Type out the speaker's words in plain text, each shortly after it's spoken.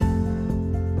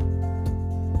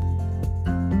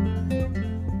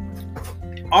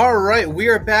All right, we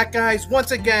are back, guys.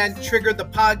 Once again, Trigger the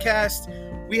podcast.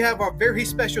 We have our very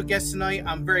special guest tonight.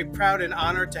 I'm very proud and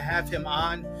honored to have him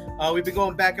on. We've been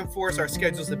going back and forth. Our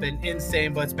schedules have been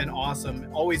insane, but it's been awesome.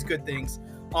 Always good things.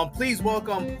 Please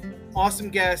welcome awesome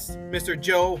guest, Mr.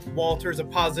 Joe Walters, a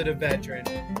positive veteran.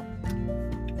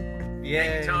 Yeah.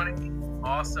 Thank you, Tony.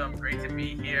 Awesome. Great to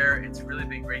be here. It's really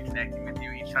been great connecting with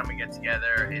you each time we get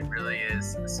together. It really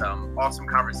is some awesome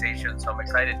conversation. So I'm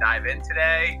excited to dive in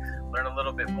today, learn a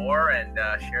little bit more, and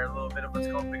share a little bit of what's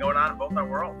going on in both our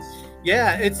worlds.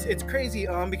 Yeah, it's crazy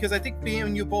because I think me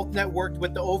and you both networked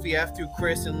with the OVF through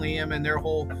Chris and Liam and their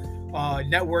whole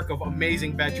network of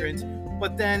amazing veterans.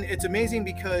 But then it's amazing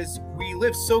because we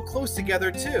live so close together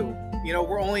too. You know,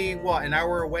 we're only, an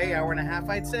hour away, hour and a half,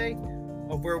 I'd say,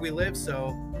 of where we live.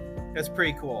 So that's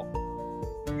pretty cool.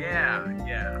 Yeah.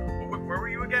 Where were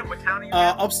you again? What town are you in?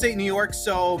 Upstate New York,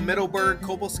 so Middleburg,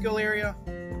 Cobleskill area.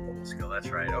 Cobleskill, that's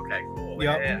right. Okay, cool.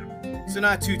 Yep. Yeah. So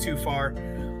not too far.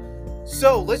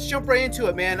 So let's jump right into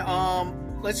it, man.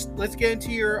 Let's get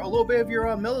into a little bit of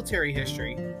your military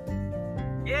history.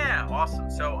 Yeah, awesome.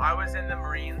 So I was in the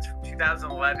Marines from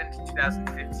 2011 to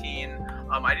 2015.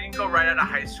 I didn't go right out of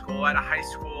high school. Out of high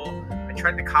school, I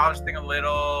tried the college thing a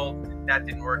little. That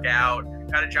didn't work out.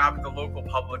 Got a job at the local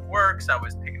public works. I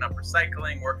was picking up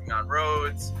recycling, working on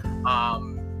roads.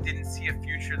 Didn't see a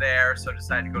future there, so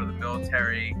decided to go to the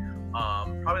military.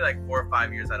 Probably like 4 or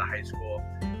 5 years out of high school.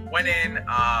 Went in,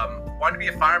 wanted to be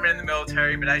a fireman in the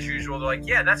military, but as usual, they're like,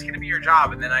 yeah, that's going to be your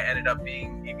job. And then I ended up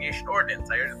being aviation ordnance.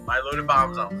 I loaded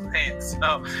bombs on planes.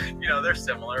 So, they're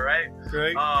similar, right?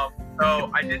 Right.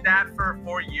 So I did that for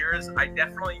 4 years. I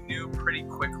definitely knew pretty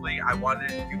quickly I wanted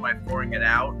to do my 4 and get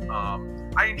out.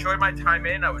 I enjoyed my time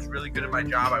in. I was really good at my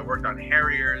job. I worked on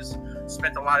Harriers,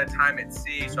 spent a lot of time at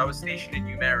sea. So I was stationed in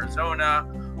Yuma, Arizona.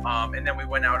 And then we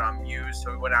went out on Muse.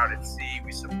 So we went out at sea.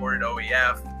 We supported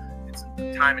OEF. Did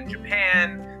some time in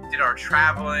Japan, did our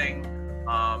traveling,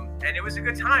 and it was a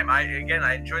good time. I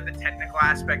enjoyed the technical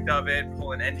aspect of it,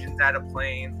 pulling engines out of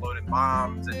planes, loading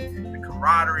bombs, and the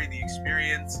camaraderie, the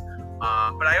experience.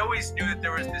 But I always knew that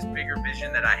there was this bigger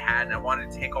vision that I had, and I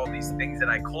wanted to take all these things that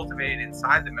I cultivated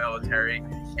inside the military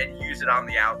and use it on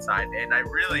the outside. And I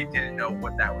really didn't know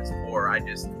what that was for. I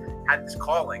just had this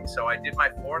calling. So I did my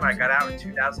 4 and I got out in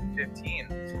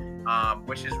 2015.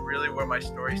 Which is really where my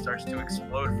story starts to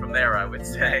explode from there, I would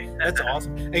say. That's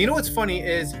awesome. And you know what's funny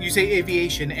is you say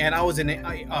aviation, and I was in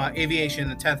aviation in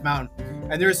the 10th Mountain,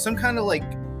 and there's some kind of like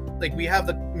we have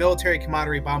the military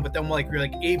camaraderie bond, but then we're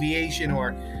like aviation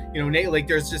or like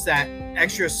there's just that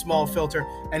extra small filter.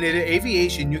 And in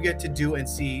aviation, you get to do and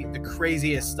see the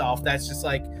craziest stuff. That's just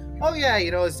like, oh yeah,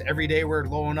 it's every day we're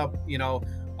loading up,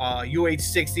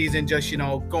 UH-60s and just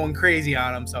going crazy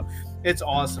on them. So it's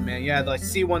awesome, man. Yeah, like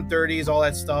C-130s, all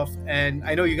that stuff. And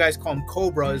I know you guys call them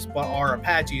Cobras, but our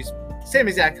Apaches, same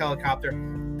exact helicopter.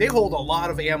 They hold a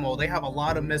lot of ammo. They have a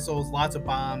lot of missiles, lots of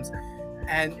bombs.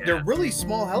 And they're really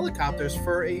small helicopters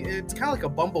it's kind of like a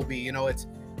bumblebee, It's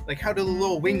like, how do the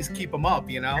little wings keep them up,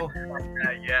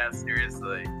 Yeah,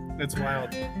 seriously. That's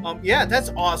wild. Yeah,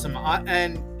 that's awesome.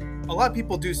 And a lot of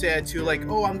people do say that too, like,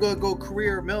 oh, I'm going to go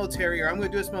career military, or I'm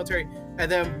going to do this military.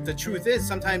 And then the truth is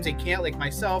sometimes they can't, like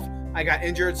myself. I got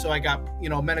injured, so I got,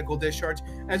 medical discharge.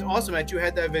 And it's awesome that you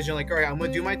had that vision, like, all right, I'm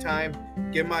going to do my time,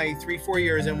 give my 3-4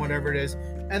 years in, whatever it is.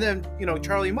 And then,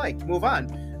 Charlie Mike, move on.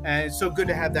 And it's so good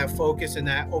to have that focus and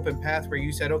that open path where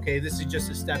you said, okay, this is just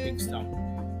a stepping stone.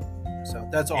 So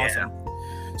that's awesome.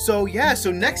 Yeah.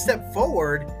 So next step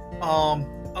forward,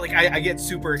 I get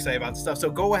super excited about stuff. So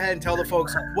go ahead and tell the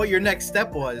folks what your next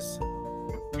step was.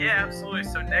 Yeah, absolutely.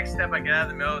 So next step, I get out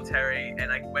of the military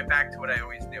and I went back to what I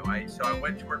always knew. So I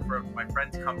went to work for my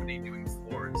friend's company doing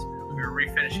floors. We were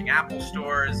refinishing Apple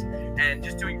stores and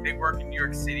just doing big work in New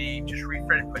York City, just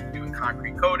doing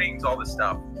concrete coatings, all this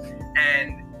stuff.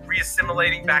 And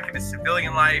reassimilating back into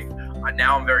civilian life.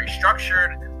 Now I'm very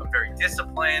structured. I'm very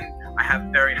disciplined. I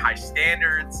have very high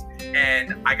standards,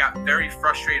 and I got very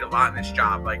frustrated a lot in this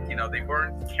job. Like, they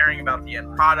weren't caring about the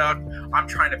end product. I'm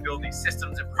trying to build these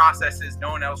systems and processes.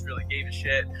 No one else really gave a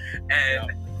shit.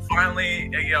 And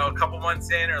finally, a couple months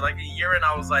in, or like a year in,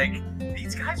 I was like,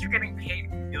 these guys are getting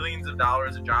paid millions of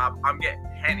dollars a job. I'm getting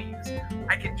pennies.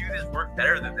 I can do this work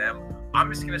better than them. I'm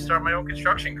just going to start my own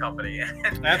construction company.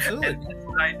 Absolutely. And that's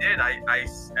what I did.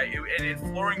 And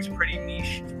flooring's pretty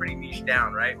niche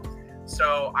down, right?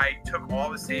 So I took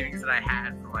all the savings that I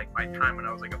had from like my time when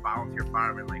I was like a volunteer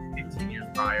fireman, like 15 years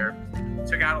prior,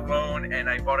 took out a loan, and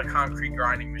I bought a concrete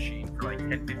grinding machine for like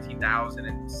 $10,000-$15,000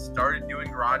 and started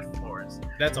doing garage floors.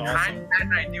 That's awesome. Kind of had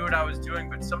an idea what I was doing,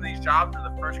 but some of these jobs were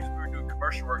the first, because we were doing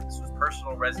commercial work. This was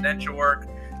personal residential work.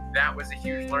 that was a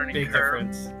huge learning Big curve.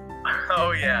 difference.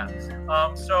 Oh yeah.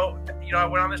 So I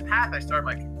went on this path. I started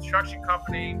my construction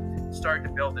company, started to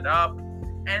build it up,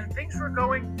 and things were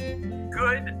going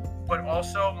good, but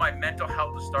also my mental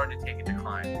health was starting to take a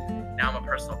decline. Now I'm a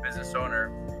personal business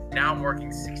owner. Now I'm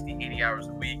working 60, 80 hours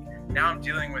a week. Now I'm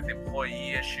dealing with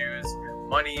employee issues,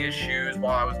 money issues.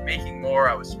 While I was making more,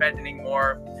 I was spending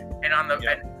more. And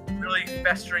and really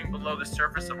festering below the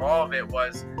surface of all of it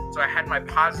was, so I had my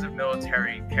positive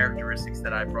military characteristics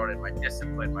that I brought in, my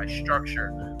discipline, my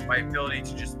structure, my ability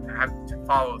to just have to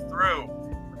follow through.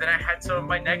 But then I had some of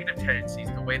my negative tendencies,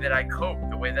 the way that I coped,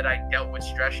 the way that I dealt with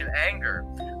stress and anger.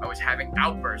 I was having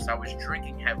outbursts. I was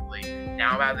drinking heavily.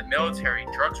 Now I'm out of the military.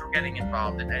 Drugs were getting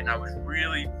involved, and I was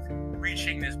really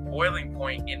reaching this boiling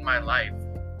point in my life.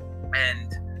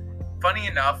 And funny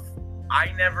enough,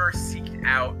 I never seeked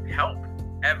out help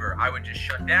ever. I would just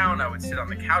shut down. I would sit on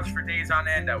the couch for days on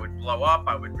end. I would blow up.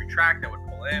 I would retract. I would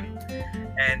pull in.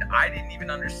 And I didn't even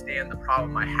understand the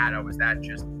problem I had. I was that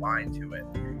just blind to it.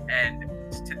 And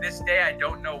to this day, I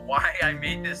don't know why I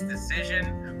made this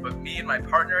decision, but me and my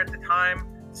partner at the time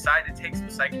decided to take some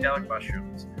psychedelic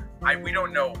mushrooms. We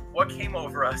don't know what came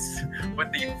over us,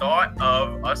 but the thought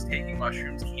of us taking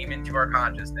mushrooms came into our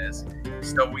consciousness.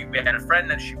 So we had a friend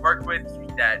that she worked with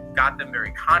that got them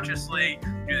very consciously,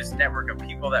 through this network of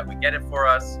people that would get it for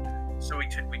us. So we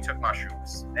took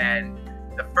mushrooms. And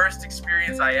the first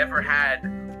experience I ever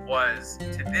had was,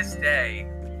 to this day,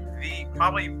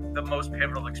 probably the most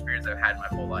pivotal experience I've had in my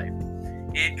whole life.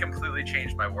 It completely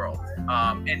changed my world.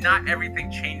 And not everything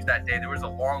changed that day. There was a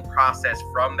long process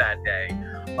from that day.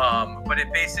 But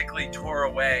it basically tore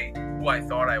away who I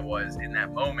thought I was in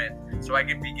that moment, so I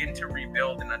could begin to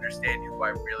rebuild and understand who I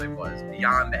really was,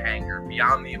 beyond the anger,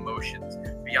 beyond the emotions,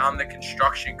 beyond the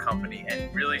construction company,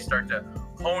 and really start to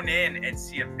hone in and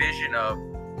see a vision of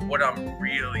what I'm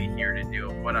really here to do,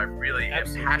 what I really am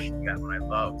passionate about, what I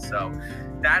love. So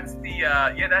that's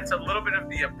that's a little bit of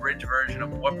the abridged version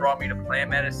of what brought me to plant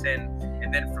medicine.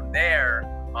 And then from there,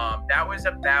 that was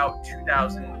about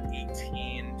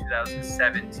 2018,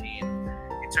 2017.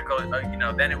 It took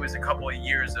then it was a couple of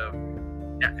years of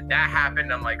that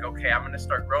happened. I'm like, okay, I'm going to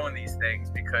start growing these things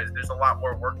because there's a lot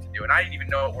more work to do. And I didn't even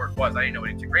know what work was. I didn't know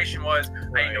what integration was.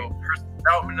 Right. I didn't know what personal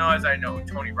development was. I didn't know who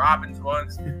Tony Robbins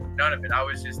was. None of it. I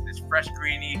was just this fresh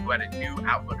greenie who had a new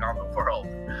outlook on the world.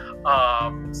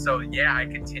 So yeah, I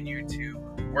continued to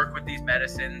work with these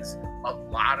medicines. A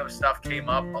lot of stuff came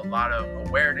up, a lot of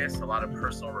awareness, a lot of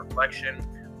personal reflection,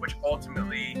 which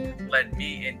ultimately led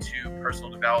me into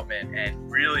personal development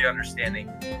and really understanding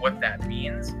what that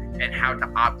means and how to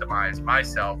optimize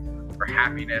myself for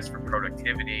happiness, for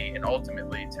productivity, and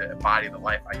ultimately to embody the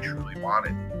life I truly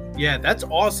wanted. Yeah, that's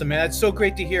awesome, man. That's so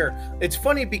great to hear. It's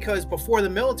funny because before the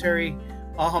military,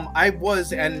 I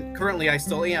was, and currently I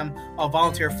still am, a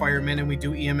volunteer fireman, and we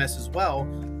do EMS as well.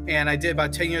 And I did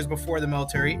about 10 years before the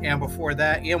military, and before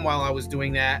that, and while I was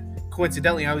doing that,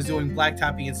 coincidentally, I was doing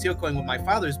blacktopping and seal coating with my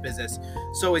father's business.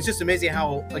 So it's just amazing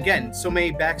how, again, so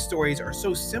many backstories are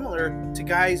so similar to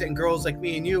guys and girls like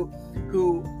me and you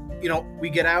who, we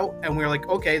get out and we're like,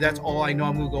 okay, that's all I know.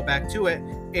 I'm going to go back to it.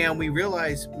 And we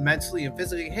realize mentally and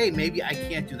physically, hey, maybe I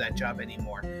can't do that job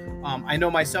anymore. I know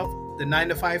myself, the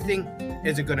 9-to-5 thing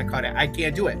isn't going to cut it. I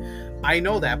can't do it. I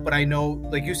know that, but I know,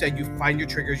 like you said, you find your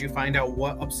triggers, you find out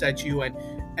what upsets you.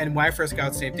 And when I first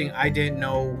got the same thing, I didn't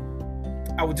know.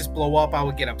 I would just blow up. I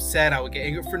would get upset. I would get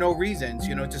angry for no reasons,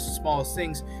 just the smallest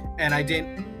things. And I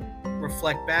didn't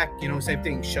reflect back, same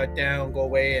thing, shut down, go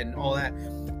away and all that.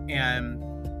 And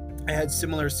I had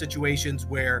similar situations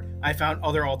where I found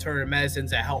other alternative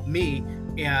medicines that helped me.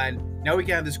 And now we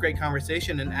can have this great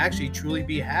conversation and actually truly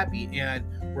be happy and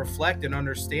reflect and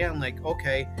understand, like,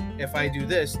 okay, if I do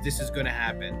this, this is going to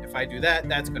happen. If I do that,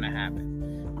 that's going to happen.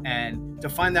 And to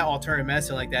find that alternative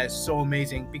medicine like that is so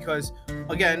amazing because,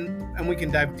 again, and we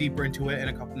can dive deeper into it in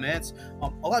a couple minutes,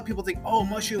 a lot of people think, oh,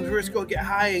 mushrooms, we're just going to get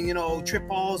high and, trip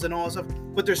balls and all that stuff.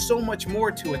 But there's so much more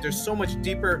to it. There's so much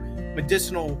deeper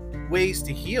medicinal ways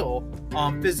to heal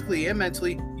physically and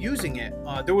mentally using it.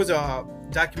 There was a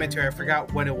documentary, I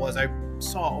forgot when it was, I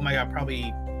saw, oh my God,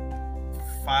 probably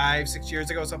 5-6 years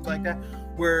ago, something like that,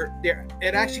 where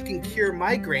it actually can cure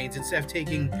migraines instead of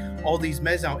taking all these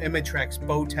meds now, Imitrex,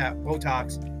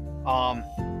 Botox,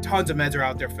 tons of meds are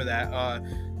out there for that.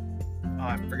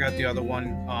 I forgot the other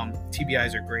one.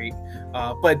 TBIs are great,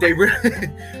 but they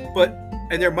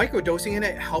and they're microdosing, and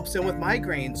it helps them with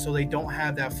migraines, so they don't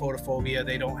have that photophobia,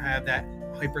 they don't have that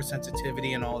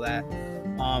hypersensitivity and all that.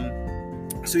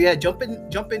 So yeah, jump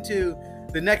into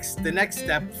the next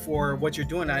step for what you're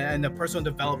doing, and the personal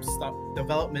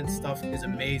development stuff is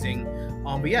amazing.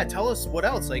 But yeah, tell us what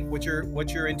else, like what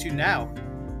you're into now.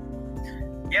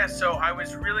 Yeah, so I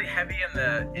was really heavy in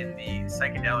the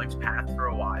psychedelics path for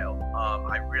a while.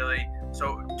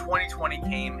 So 2020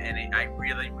 came and I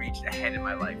really reached ahead in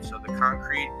my life. So the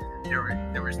concrete,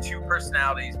 there was two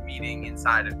personalities meeting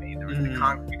inside of me. There was the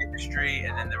concrete industry,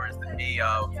 and then there was the me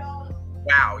of,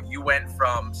 wow, you went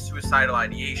from suicidal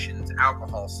ideations,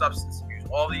 alcohol, substance abuse,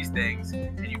 all these things,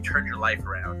 and you turned your life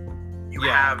around. You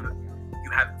have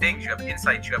things, you have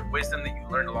insights, you have wisdom that you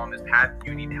learned along this path.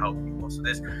 You need to help people. So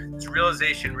this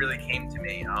realization really came to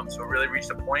me. So it really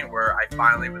reached a point where I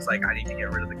finally was like, I need to get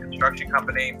rid of the construction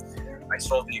company. I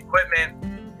sold the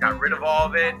equipment, got rid of all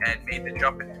of it, and made the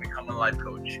jump into becoming a life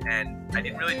coach. And I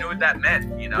didn't really know what that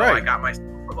meant. You know, Right. I got myself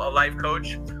a life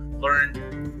coach,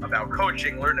 learned about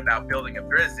coaching, learned about building a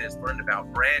business, learned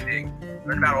about branding,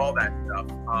 learned about all that stuff,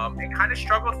 and kind of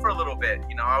struggled for a little bit.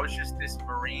 You know, I was just this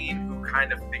Marine who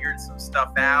kind of figured some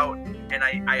stuff out, and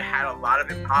I had a lot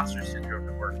of imposter syndrome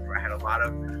to work through. I had a lot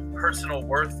of personal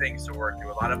worth things to work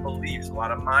through, a lot of beliefs, a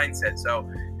lot of mindset. So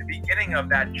the beginning of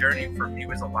that journey for me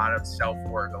was a lot of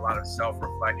self-work, a lot of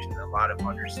self-reflection, a lot of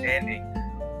understanding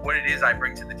what it is I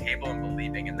bring to the table and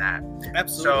believing in that.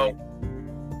 Absolutely. So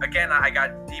again, I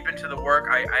got deep into the work.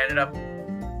 I ended up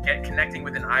connecting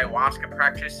with an ayahuasca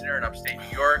practitioner in upstate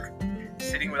New York,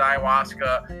 sitting with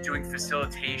ayahuasca, doing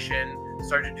facilitation,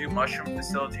 started to do mushroom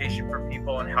facilitation for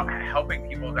people and helping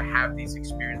people to have these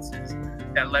experiences.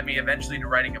 That led me eventually to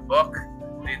writing a book.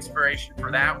 The inspiration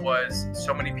for that was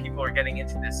so many people are getting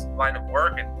into this line of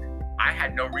work, and I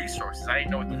had no resources. I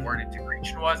didn't know what the word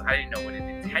integration was. I didn't know what an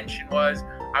intention was.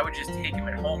 I would just take them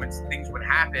at home and things would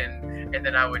happen, and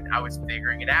then I was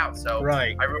figuring it out. So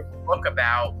Right. I wrote a book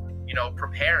about,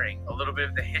 preparing a little bit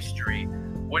of the history,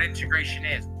 what integration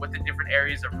is, what the different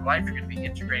areas of life you're going to be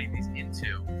integrating these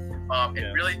into,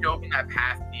 and really dove in that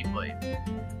path deeply.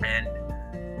 And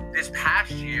this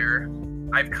past year,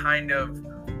 I've kind of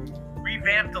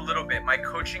revamped a little bit. My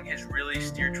coaching has really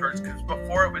steered towards, because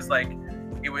before it was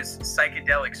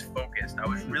psychedelics focused. That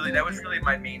was really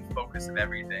my main focus of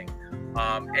everything.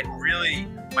 And really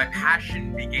my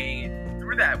passion began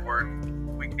through that work.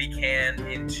 We began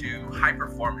into high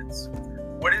performance.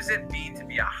 What does it mean to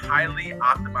be a highly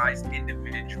optimized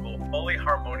individual, fully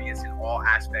harmonious in all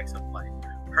aspects of life?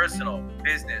 Personal,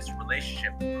 business,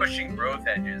 relationship, pushing growth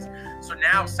edges. So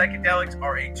now psychedelics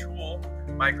are a tool,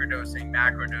 microdosing,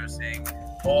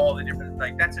 macrodosing, all the different,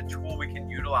 that's a tool we can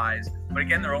utilize. But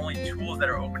again, they're only tools that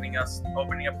are opening up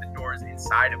the doors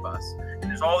inside of us. And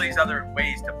there's all these other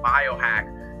ways to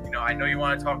biohack. I know you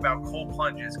want to talk about cold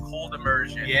plunges, cold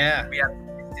immersion. Yeah. We have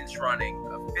distance running,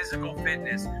 physical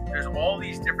fitness. There's all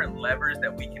these different levers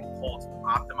that we can pull to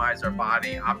optimize our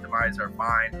body, optimize our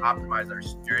mind, optimize our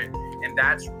spirit. And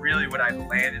that's really what I've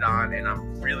landed on, and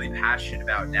I'm really passionate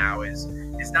about now is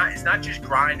not just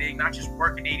grinding, not just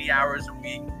working 80 hours a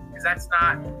week, because that's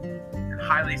not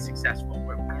highly successful.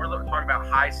 When we're talking about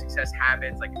high success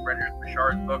habits, like in Brendon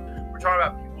Burchard's book, we're talking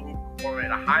about people who perform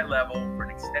at a high level for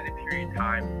an extended period of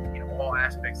time in all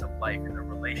aspects of life, in their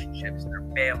relationships, in their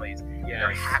families, in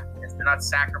their happiness. They're not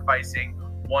sacrificing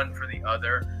one for the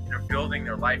other. They're building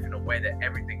their life in a way that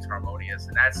everything's harmonious,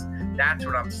 and that's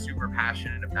what I'm super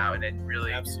passionate about, and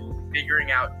really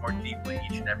figuring out more deeply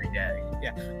each and every day.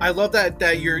 Yeah, I love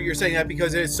that you're saying that,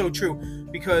 because it's so true.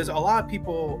 Because a lot of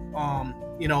people,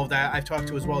 that I've talked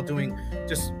to as well, doing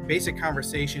just basic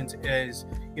conversations is,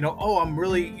 I'm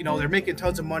really, they're making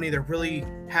tons of money, they're really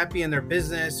happy in their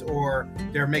business, or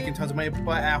they're making tons of money,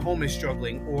 but at home is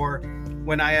struggling. Or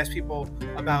when I ask people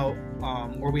about,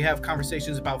 or we have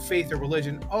conversations about faith or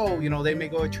religion, they may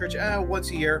go to church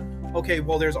once a year. Okay,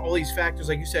 well, there's all these factors,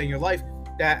 like you said, in your life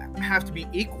that have to be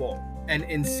equal and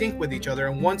in sync with each other.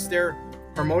 And once they're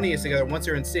harmonious together, once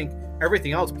they're in sync,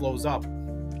 everything else blows up.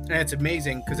 And it's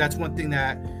amazing, because that's one thing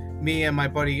that me and my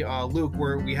buddy Luke,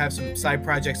 we have some side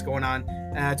projects going on,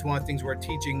 and that's one of the things we're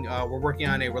teaching. We're working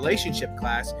on a relationship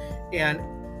class, and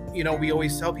we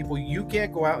always tell people, you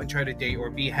can't go out and try to date or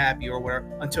be happy or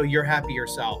whatever until you're happy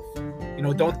yourself.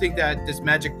 Don't think that this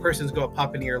magic person's going to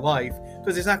pop into your life,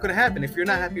 because it's not going to happen. If you're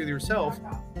not happy with yourself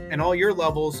and all your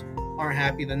levels aren't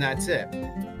happy, then that's it.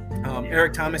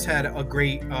 Eric Thomas had a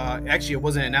great, actually it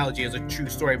wasn't an analogy, it was a true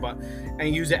story, and he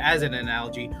used it as an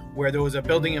analogy, where there was a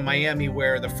building in Miami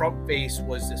where the front face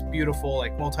was this beautiful,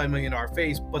 like multi-million-dollar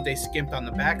face, but they skimped on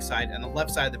the back side, and the left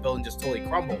side of the building just totally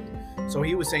crumbled. So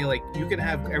he was saying, you can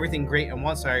have everything great on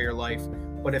one side of your life,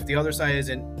 but if the other side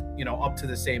isn't, up to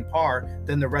the same par,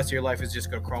 then the rest of your life is just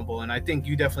going to crumble. And I think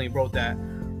you definitely wrote that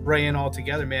ran all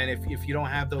together, man. If you don't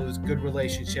have those good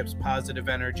relationships, positive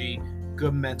energy,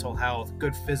 good mental health,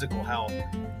 good physical health,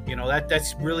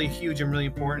 that's really huge and really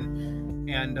important.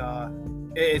 And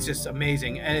it's just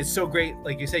amazing, and it's so great,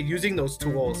 like you say, using those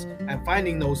tools and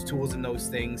finding those tools and those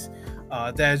things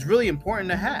that is really important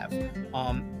to have.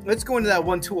 Let's go into that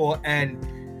one tool, and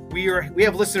we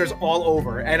have listeners all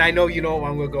over, and I know you know what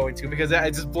I'm going to go into because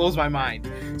it just blows my mind.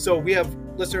 So we have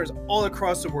listeners all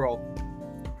across the world,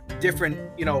 different,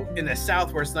 in the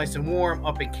South where it's nice and warm,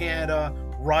 up in Canada,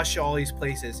 Russia, all these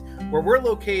places. Where we're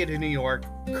located in New York,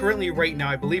 currently right now,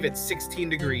 I believe it's 16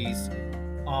 degrees.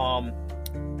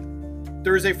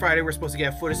 Thursday, Friday, we're supposed to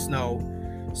get a foot of snow.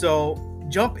 So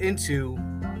jump into,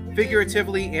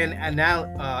 figuratively and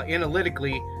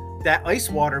analytically, that ice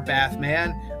water bath,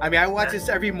 man. I mean, I watch this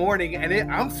every morning, and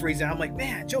I'm freezing. I'm like,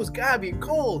 man, Joe's gotta be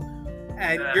cold.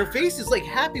 And your face is like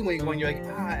happy when you go, and you're like,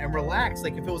 and relaxed,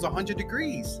 like if it was 100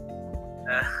 degrees.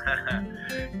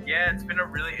 Yeah, it's been a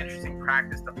really interesting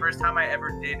practice. The first time I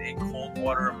ever did a cold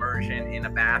water immersion in a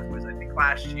bath was, I think,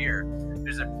 last year.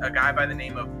 There's a guy by the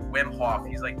name of Wim Hof.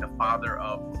 He's like the father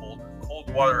of cold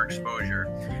water exposure,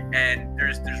 and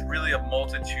there's really a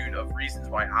multitude of reasons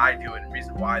why I do it and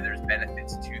reasons why there's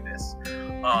benefits to this.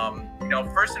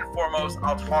 First and foremost,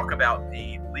 I'll talk about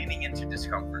the leaning into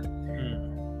discomfort.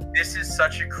 This is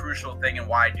such a crucial thing, and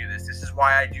why I do this. This is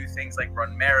why I do things like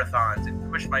run marathons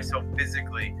and push myself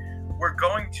physically. We're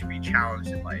going to be challenged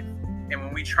in life, and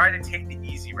when we try to take the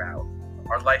easy route,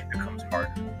 our life becomes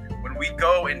harder. When we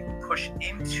go and push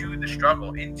into the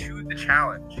struggle, into the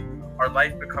challenge, our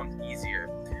life becomes easier.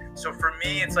 So for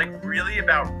me, it's like really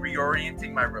about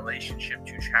reorienting my relationship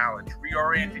to challenge,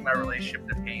 reorienting my relationship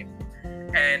to pain.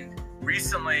 And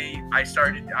recently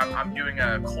I'm doing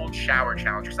a cold shower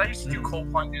challenge, because I used to do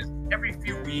cold plunges every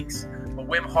few weeks. But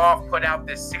Wim Hof put out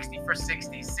this 60 for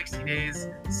 60 days,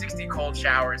 60 cold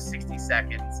showers, 60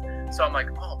 seconds. So I'm like,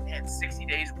 oh man, 60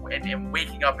 days and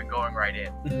waking up and going right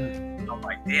in. Mm-hmm. I'm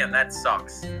like, damn, that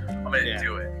sucks. I'm going to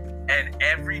do it. And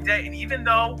every day, and even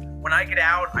though when I get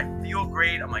out, I feel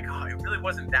great. I'm like, oh, it really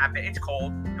wasn't that bad. It's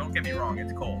cold. Don't get me wrong,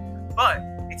 it's cold. But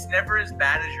it's never as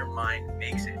bad as your mind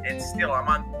makes it. And still, I'm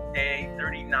on day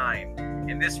 39.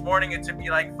 And this morning, it took me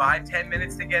like 5-10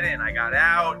 minutes to get in. I got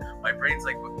out. My brain's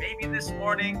like, well, maybe this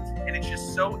morning. And it's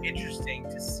just so interesting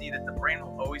to see that the brain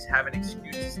will always have an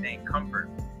excuse to stay in comfort.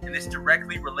 And this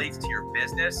directly relates to your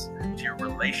business, to your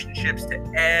relationships, to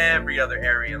every other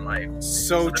area in life.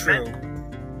 So true.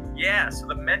 So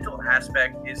the mental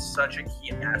aspect is such a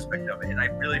key aspect of it. And I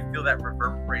really feel that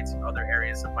reverberates in other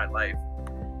areas of my life.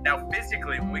 Now,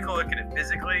 physically, when we go look at it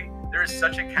physically, there is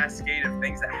such a cascade of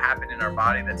things that happen in our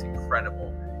body that's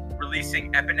incredible.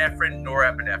 Releasing epinephrine,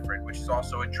 norepinephrine, which is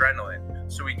also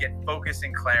adrenaline. So we get focus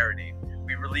and clarity.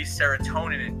 We release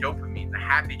serotonin and dopamine, the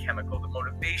happy chemical, the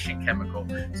motivation chemical.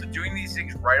 So doing these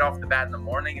things right off the bat in the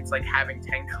morning, it's like having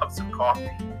 10 cups of coffee.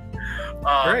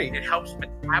 It helps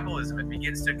metabolism. It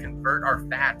begins to convert our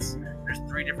fats. There's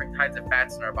 3 different kinds of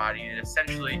fats in our body. And it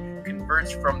essentially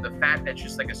converts from the fat that's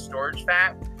just like a storage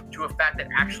fat to a fat that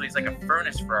actually is like a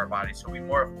furnace for our body. So we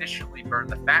more efficiently burn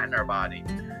the fat in our body.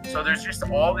 So there's just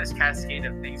all this cascade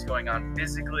of things going on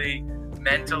physically,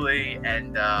 mentally,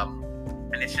 and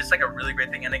it's just like a really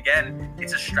great thing. And again,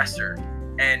 it's a stressor.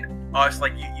 And us,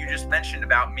 like you just mentioned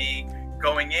about me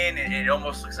going in, and it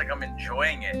almost looks like I'm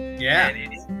enjoying it. Yeah.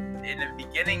 And in the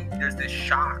beginning, there's this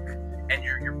shock, and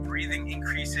your breathing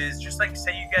increases. Just like,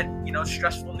 say you get,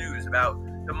 stressful news about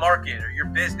the market or your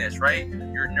business, right?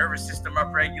 Your nervous system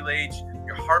upregulates,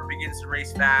 your heart begins to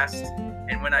race fast.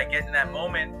 And when I get in that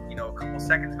moment, a couple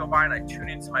seconds go by and I tune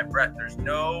into my breath. There's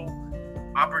no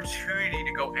opportunity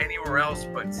to go anywhere else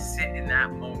but sit in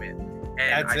that moment.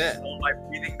 And I slow my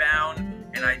breathing down,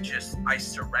 and I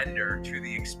surrender to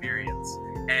the experience.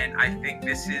 And I think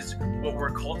this is what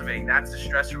we're cultivating. That's the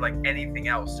stressor, like anything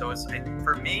else. So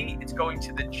for me, it's going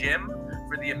to the gym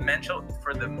for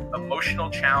the emotional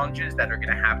challenges that are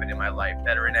going to happen in my life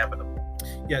that are inevitable.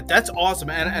 Yeah, that's awesome.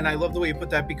 And I love the way you put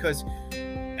that, because,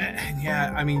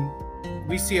 I mean,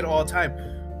 we see it all the time.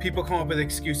 People come up with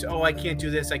excuses. Oh, I can't do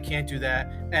this. I can't do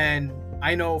that. And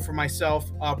I know for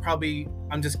myself, probably,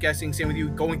 I'm just guessing, same with you,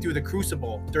 going through the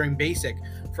crucible during basic.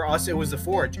 For us, it was the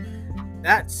forge.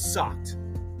 That sucked.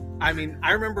 I mean,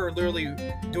 I remember literally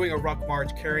doing a ruck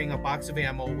march, carrying a box of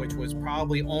ammo, which was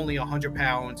probably only 100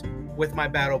 pounds, with my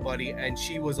battle buddy, and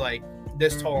she was like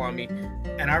this tall on me.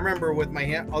 And I remember with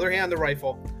my other hand on the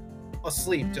rifle,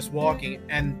 asleep, just walking,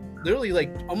 and literally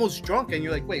like almost drunk. And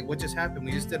you're like, wait, what just happened?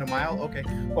 We just did a mile? Okay.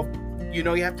 Well, you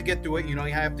have to get through it. You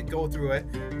have to go through it.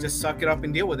 Just suck it up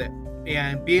and deal with it.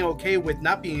 And being okay with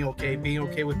not being okay, being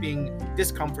okay with being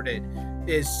discomforted,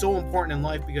 is so important in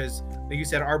life because, like you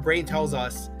said, our brain tells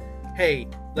us, hey,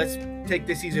 let's take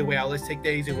this easy way out, let's take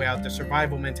the easy way out, the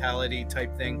survival mentality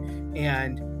type thing.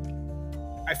 And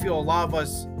I feel a lot of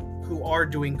us who are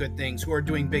doing good things, who are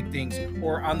doing big things,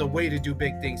 or on the way to do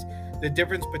big things, the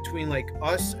difference between like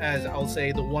us as, I'll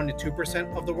say, the 1% to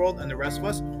 2% of the world and the rest of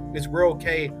us is we're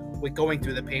okay with going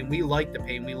through the pain. We like the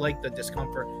pain, we like the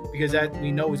discomfort, because that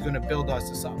we know is going to build us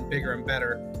to something bigger and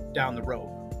better down the road.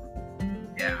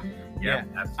 Yeah.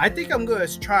 I think I'm going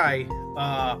to try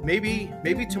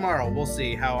maybe tomorrow, we'll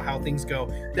see how things go,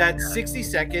 that 60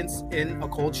 seconds in a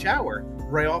cold shower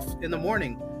right off in the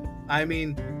morning. I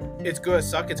mean, it's going to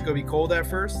suck, it's going to be cold at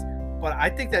first, but I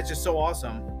think that's just so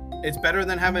awesome. It's better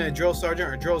than having a drill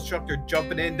sergeant or drill instructor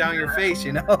jumping in down your face,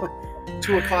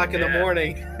 2:00 in the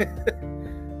morning.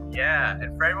 Yeah,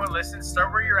 and for everyone listening,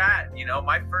 start where you're at.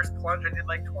 My first plunge I did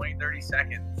like 20-30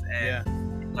 seconds, and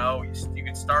you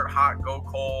can start hot, go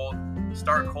cold,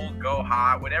 start cold, go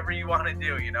hot, whatever you want to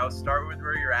do. Start with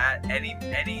where you're at.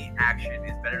 Any action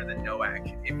is better than no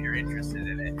action if you're interested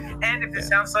in it. And if it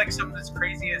sounds like something that's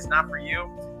crazy and it's not for you,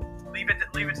 leave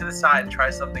it to the side and try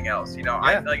something else.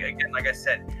 Like I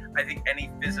said, I think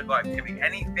any physical activity,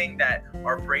 anything that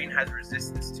our brain has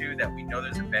resistance to, that we know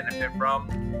there's a benefit from,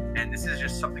 and this is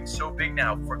just something so big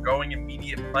now, foregoing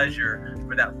immediate pleasure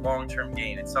for that long-term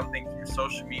gain. It's something through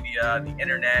social media, the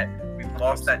internet, we've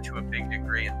lost that to a big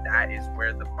degree, and that is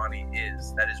where the money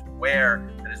is. That is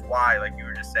why, like you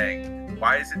were just saying,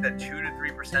 why is it that 2 to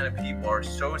 3% of people are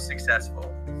so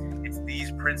successful? It's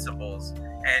these principles.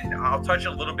 And I'll touch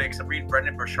a little bit because I'm reading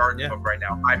Brendan Burchard's book right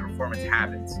now, High Performance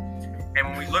Habits. And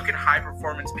when we look at high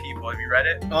performance people, have you read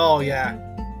it? Oh, yeah.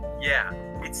 Yeah.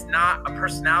 It's not a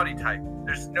personality type.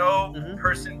 There's no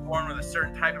person born with a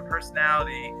certain type of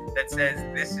personality that says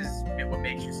this is what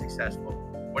makes you successful.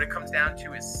 What it comes down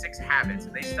to is 6 habits.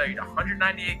 And they studied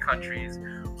 198 countries,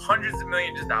 hundreds of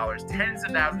millions of dollars, tens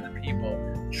of thousands of people,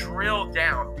 drilled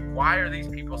down why are these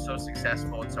people so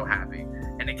successful and so happy.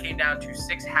 And it came down to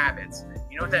 6 habits.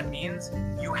 You know what that means?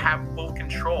 You have full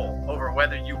control over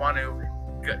whether you want to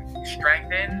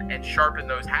strengthen and sharpen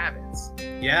those habits.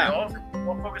 Yeah.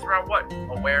 We'll focus around what?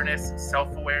 Awareness,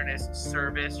 self-awareness,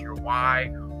 service, your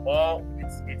why.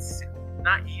 It's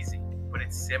not easy, but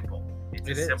it's simple. It's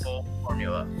a simple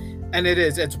formula. And it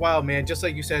is. It's wild, man. Just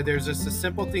like you said, there's just the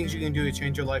simple things you can do to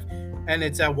change your life. And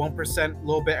it's at 1%, a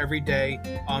little bit every day.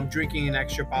 Drinking an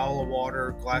extra bottle of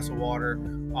water, glass of water,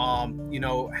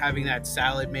 having that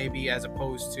salad maybe as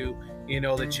opposed to,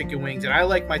 the chicken wings. And I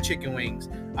like my chicken wings,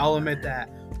 I'll admit that.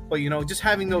 But, just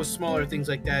having those smaller things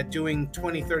like that, doing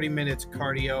 20, 30 minutes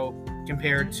cardio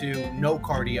compared to no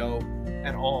cardio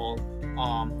at all.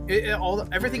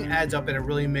 Everything adds up and it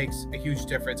really makes a huge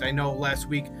difference. I know last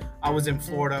week I was in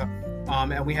Florida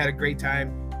and we had a great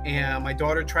time. And my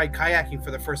daughter tried kayaking for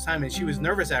the first time, and she was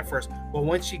nervous at first. But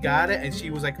once she got it, and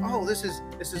she was like, "Oh, this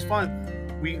is fun."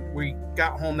 We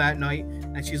got home that night,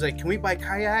 and she's like, "Can we buy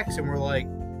kayaks?" And we're like,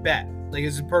 "Bet!" Like,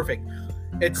 this is perfect.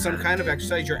 It's some kind of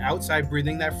exercise. You're outside,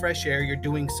 breathing that fresh air. You're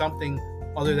doing something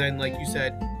other than, like you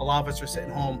said, a lot of us are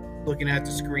sitting home looking at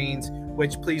the screens.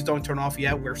 Which please don't turn off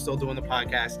yet. We're still doing the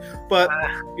podcast, but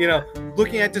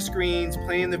looking at the screens,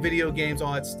 playing the video games,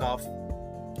 all that stuff.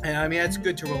 And I mean, it's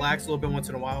good to relax a little bit once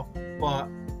in a while, but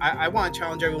I want to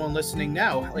challenge everyone listening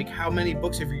now. Like, how many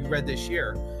books have you read this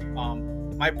year?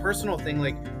 My personal thing,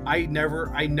 like, I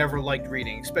never liked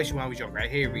reading, especially when I was younger. I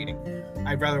hated reading.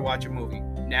 I'd rather watch a movie.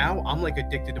 Now I'm like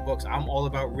addicted to books. I'm all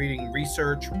about reading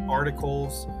research,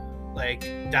 articles, like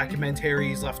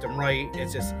documentaries left and right.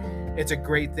 It's a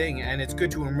great thing. And it's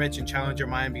good to enrich and challenge your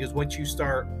mind, because once you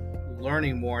start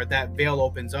learning more, that veil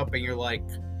opens up and you're like,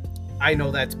 I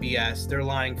know that's BS. They're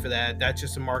lying for that. That's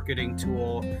just a marketing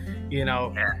tool, And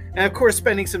of course,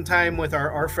 spending some time with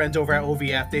our friends over at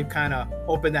OVF, they've kind of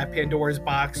opened that Pandora's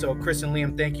box. So Chris and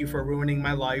Liam, thank you for ruining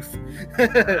my life.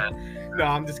 No,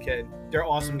 I'm just kidding. They're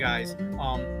awesome guys.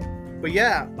 But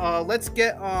yeah, let's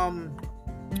get,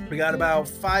 we got about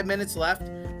 5 minutes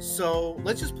left. So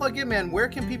let's just plug in, man. Where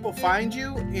can people find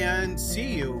you and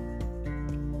see you?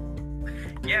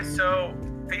 Yeah, so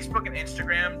Facebook and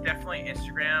Instagram, definitely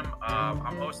Instagram.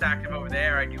 I'm most active over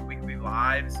there. I do weekly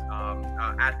lives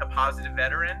at The Positive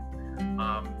Veteran.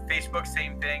 Facebook,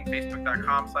 same thing,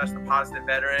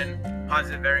 facebook.com/thepositiveveteran.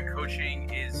 Positive Veteran Coaching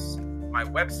is my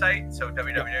website, so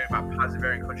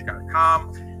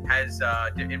www.positiveveterancoaching.com has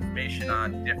information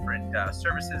on different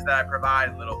services that I provide,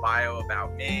 a little bio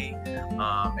about me,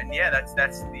 and yeah, that's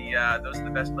the those are the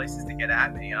best places to get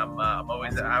at me. I'm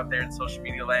always out there in social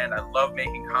media land. I love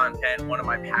making content. One of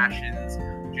my passions,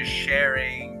 just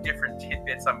sharing different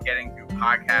tidbits I'm getting through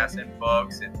podcasts and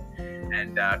books, and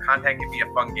and content can be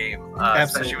a fun game,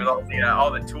 especially with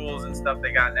all the tools and stuff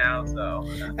they got now. So,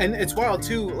 and it's wild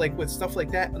too, like with stuff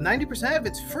like that, 90% of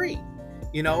it's free,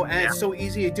 you know, and it's so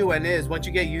easy to do. And it is, once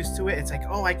you get used to it, it's like,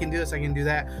 oh, I can do this, I can do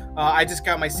that. I just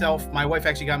got my wife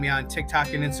actually got me on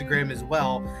TikTok and Instagram as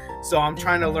well, so I'm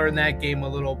trying to learn that game a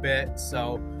little bit.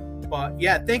 So, but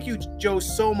yeah, thank you, Joe,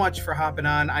 so much for hopping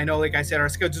on. I know, like I said, our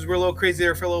schedules were a little crazy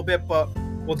there for a little bit, but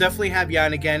we'll definitely have you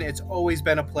on again. It's always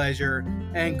been a pleasure,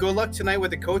 and good luck tonight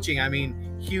with the coaching. I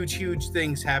mean, huge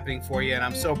things happening for you, and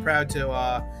I'm so proud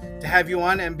to have you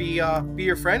on and be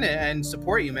your friend and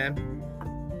support you, man.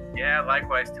 Yeah,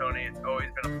 likewise, Tony. It's always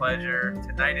been a pleasure.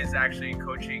 Tonight is actually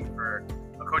coaching for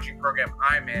a coaching program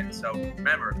I'm in. So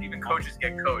remember, even coaches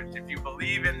get coached. If you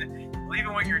believe in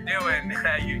what you're doing,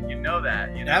 you know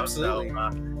that. You know? Absolutely.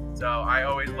 So I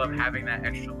always love having that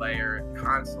extra layer,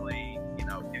 constantly, you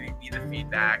know, giving me the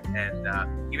feedback.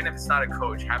 And even if it's not a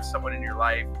coach, have someone in your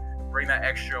life, bring that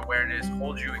extra awareness,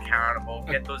 hold you accountable,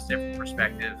 get those different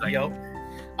perspectives. Like, yep.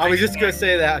 I was just gonna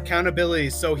say that accountability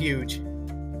is so huge.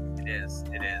 It is.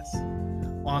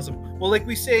 Awesome. Well, like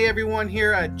we say, everyone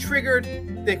here at Triggered,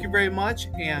 thank you very much,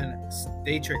 and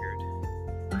stay triggered.